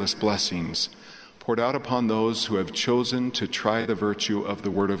miraculous blessings poured out upon those who have chosen to try the virtue of the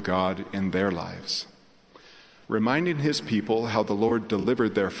Word of God in their lives. Reminding his people how the Lord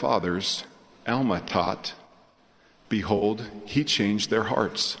delivered their fathers, Alma taught, "Behold, he changed their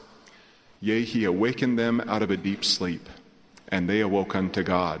hearts. Yea, he awakened them out of a deep sleep, and they awoke unto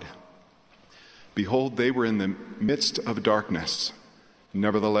God. Behold, they were in the midst of darkness.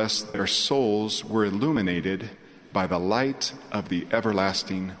 Nevertheless, their souls were illuminated by the light of the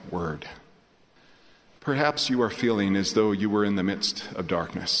everlasting Word." Perhaps you are feeling as though you were in the midst of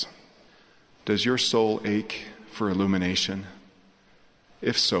darkness. Does your soul ache for illumination?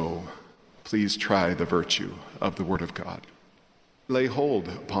 If so, please try the virtue of the Word of God. Lay hold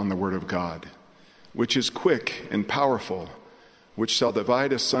upon the Word of God, which is quick and powerful, which shall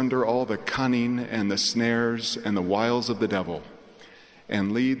divide asunder all the cunning and the snares and the wiles of the devil,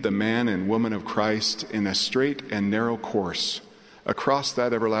 and lead the man and woman of Christ in a straight and narrow course across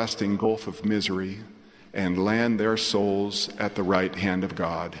that everlasting gulf of misery, and land their souls at the right hand of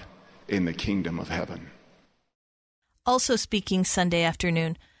God in the kingdom of heaven. Also speaking Sunday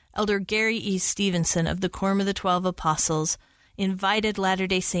afternoon, Elder Gary E. Stevenson of the Quorum of the 12 Apostles invited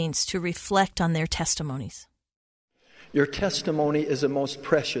Latter-day Saints to reflect on their testimonies. Your testimony is a most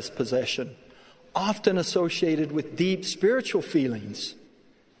precious possession, often associated with deep spiritual feelings.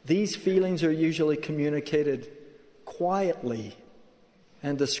 These feelings are usually communicated quietly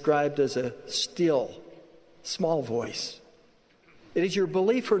and described as a still, small voice. It is your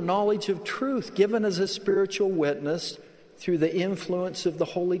belief or knowledge of truth given as a spiritual witness through the influence of the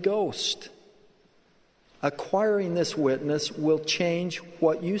Holy Ghost. Acquiring this witness will change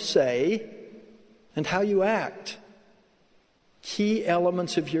what you say and how you act. Key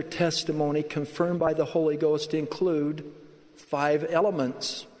elements of your testimony confirmed by the Holy Ghost include 5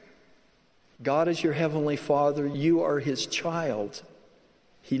 elements. God is your heavenly Father. You are His child.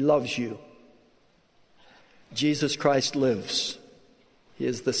 He loves you. Jesus Christ lives. He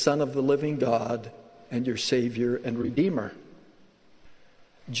is the Son of the living God and your Savior and Redeemer.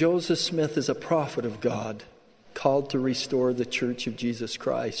 Joseph Smith is a prophet of God, called to restore the Church of Jesus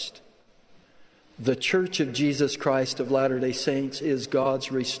Christ. The Church of Jesus Christ of Latter-day Saints is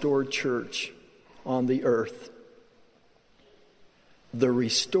God's restored church on the earth. The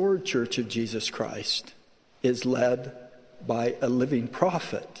restored Church of Jesus Christ is led by a living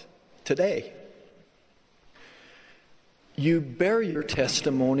prophet today. You bear your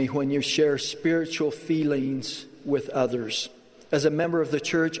testimony when you share spiritual feelings with others. As a member of the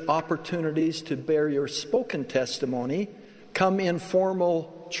church, opportunities to bear your spoken testimony come in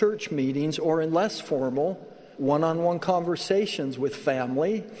formal church meetings or in less formal, one-on-one conversations with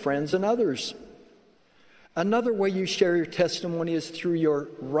family, friends, and others. Another way you share your testimony is through your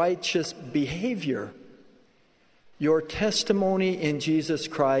righteous behavior. Your testimony in Jesus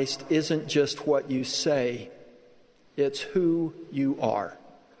Christ isn't just what you say, it's who you are.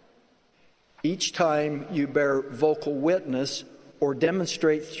 Each time you bear vocal witness or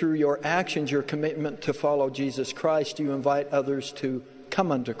demonstrate through your actions your commitment to follow Jesus Christ, you invite others to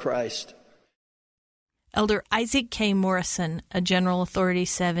come unto Christ. Elder Isaac K. Morrison, a General Authority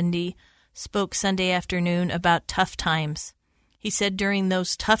 70, spoke Sunday afternoon about tough times. He said during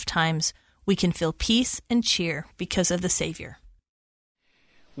those tough times, we can feel peace and cheer because of the Savior.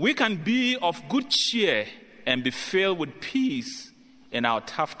 We can be of good cheer and be filled with peace in our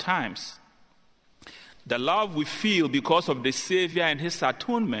tough times. The love we feel because of the Savior and His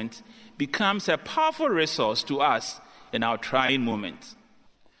atonement becomes a powerful resource to us in our trying moments.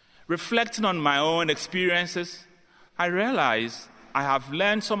 Reflecting on my own experiences, I realize I have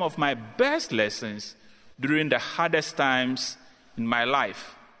learned some of my best lessons during the hardest times in my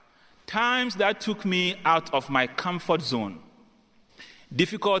life, times that took me out of my comfort zone.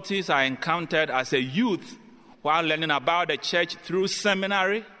 Difficulties I encountered as a youth while learning about the church through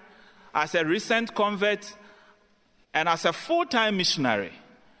seminary, as a recent convert, and as a full-time missionary,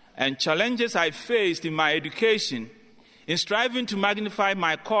 and challenges I faced in my education, in striving to magnify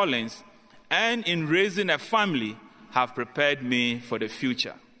my callings, and in raising a family have prepared me for the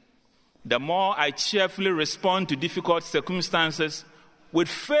future. The more I cheerfully respond to difficult circumstances with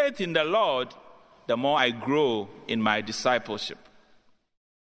faith in the Lord, the more I grow in my discipleship.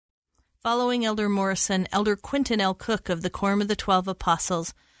 Following Elder Morrison, Elder Quentin L. Cook of the Quorum of the 12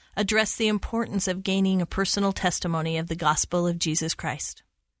 Apostles addressed the importance of gaining a personal testimony of the gospel of Jesus Christ.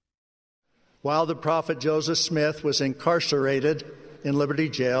 While the prophet Joseph Smith was incarcerated in Liberty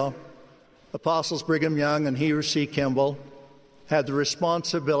Jail, Apostles Brigham Young and Heber C. Kimball had the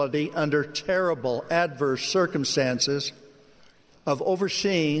responsibility, under terrible adverse circumstances, of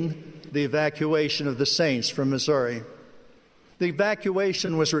overseeing the evacuation of the saints from Missouri. The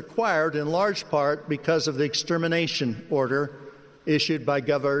evacuation was required in large part because of the extermination order issued by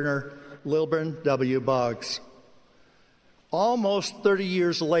Governor Lilburn W. Boggs. Almost 30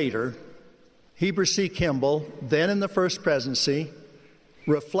 years later, Heber C. Kimball, then in the First Presidency,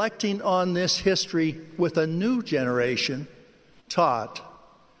 reflecting on this history with a new generation, taught,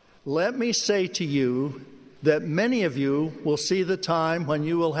 "Let me say to you that many of you will see the time when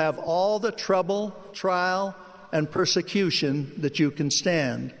you will have all the trouble, trial, and persecution that you can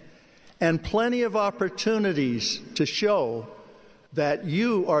stand, and plenty of opportunities to show that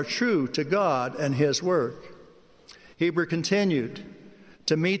you are true to God and His work." Heber continued,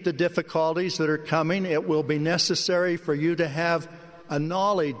 "To meet the difficulties that are coming, it will be necessary for you to have a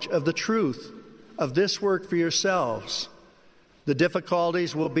knowledge of the truth of this work for yourselves. The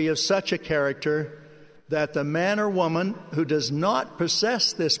difficulties will be of such a character that the man or woman who does not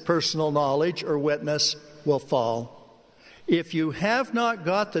possess this personal knowledge or witness will fall. If you have not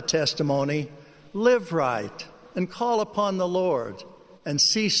got the testimony, live right and call upon the Lord, and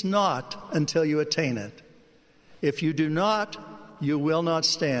cease not until you attain it. If you do not, you will not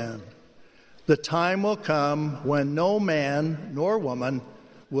stand. The time will come when no man nor woman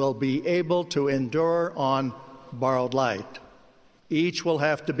will be able to endure on borrowed light. Each will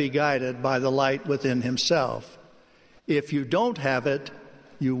have to be guided by the light within himself. If you don't have it,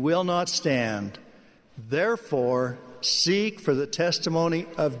 you will not stand. Therefore, seek for the testimony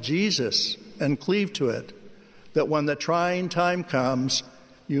of Jesus and cleave to it, that when the trying time comes,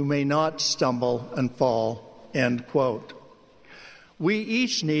 you may not stumble and fall." End quote. We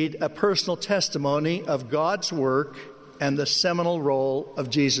each need a personal testimony of God's work and the seminal role of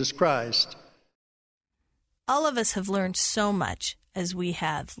Jesus Christ. All of us have learned so much as we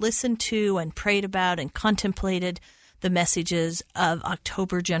have listened to and prayed about and contemplated the messages of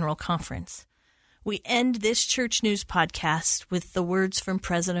October General Conference. We end this Church News podcast with the words from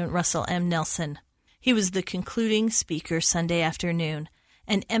President Russell M. Nelson. He was the concluding speaker Sunday afternoon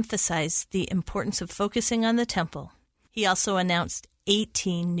and emphasized the importance of focusing on the temple. He also announced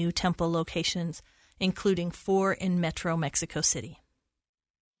 18 new temple locations, including 4 in Metro Mexico City.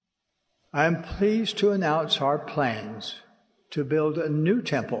 I am pleased to announce our plans to build a new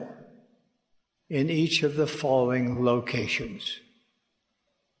temple in each of the following locations: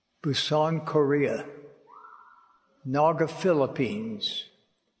 Busan, Korea; Naga, Philippines;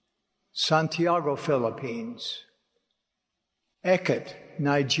 Santiago, Philippines; Ekit,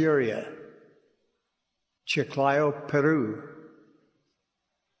 Nigeria; Chiclayo, Peru;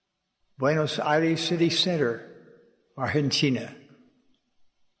 Buenos Aires City Center, Argentina;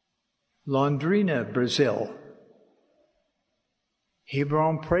 Londrina, Brazil;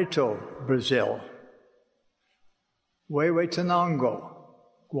 Hebron Preto, Brazil; Huehuetenango,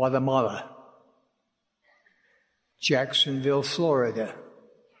 Guatemala; Jacksonville, Florida;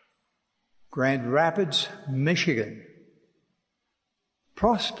 Grand Rapids, Michigan;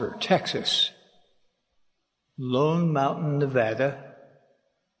 Prosper, Texas; Lone Mountain, Nevada;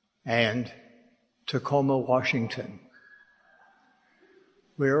 and Tacoma, Washington.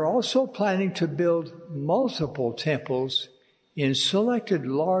 We are also planning to build multiple temples in selected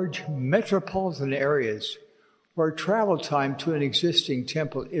large metropolitan areas where travel time to an existing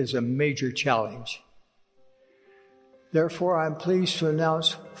temple is a major challenge. Therefore, I'm pleased to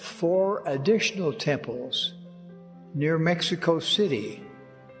announce 4 additional temples near Mexico City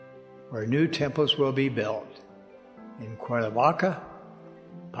where new temples will be built: in Cuernavaca,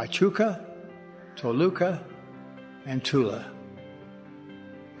 Pachuca, Toluca, and Tula.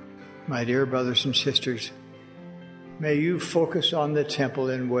 My dear brothers and sisters, may you focus on the temple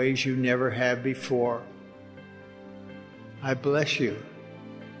in ways you never have before. I bless you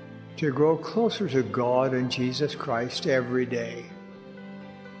to grow closer to God and Jesus Christ every day.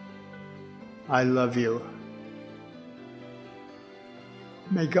 I love you.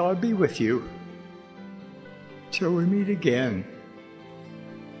 May God be with you till we meet again.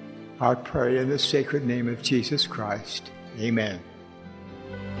 I pray in the sacred name of Jesus Christ. Amen.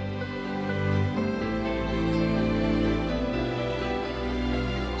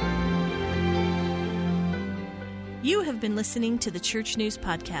 You have been listening to the Church News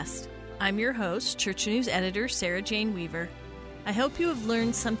Podcast. I'm your host, Church News editor Sarah Jane Weaver. I hope you have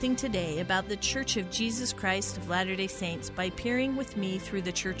learned something today about the Church of Jesus Christ of Latter-day Saints by peering with me through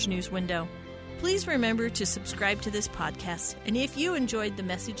the Church News window. Please remember to subscribe to this podcast, and if you enjoyed the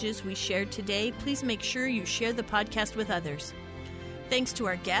messages we shared today, please make sure you share the podcast with others. Thanks to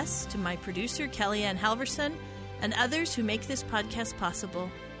our guests, to my producer, Kellyanne Halverson, and others who make this podcast possible.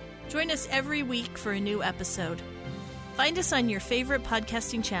 Join us every week for a new episode. Find us on your favorite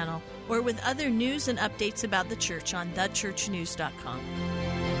podcasting channel or with other news and updates about the church on thechurchnews.com.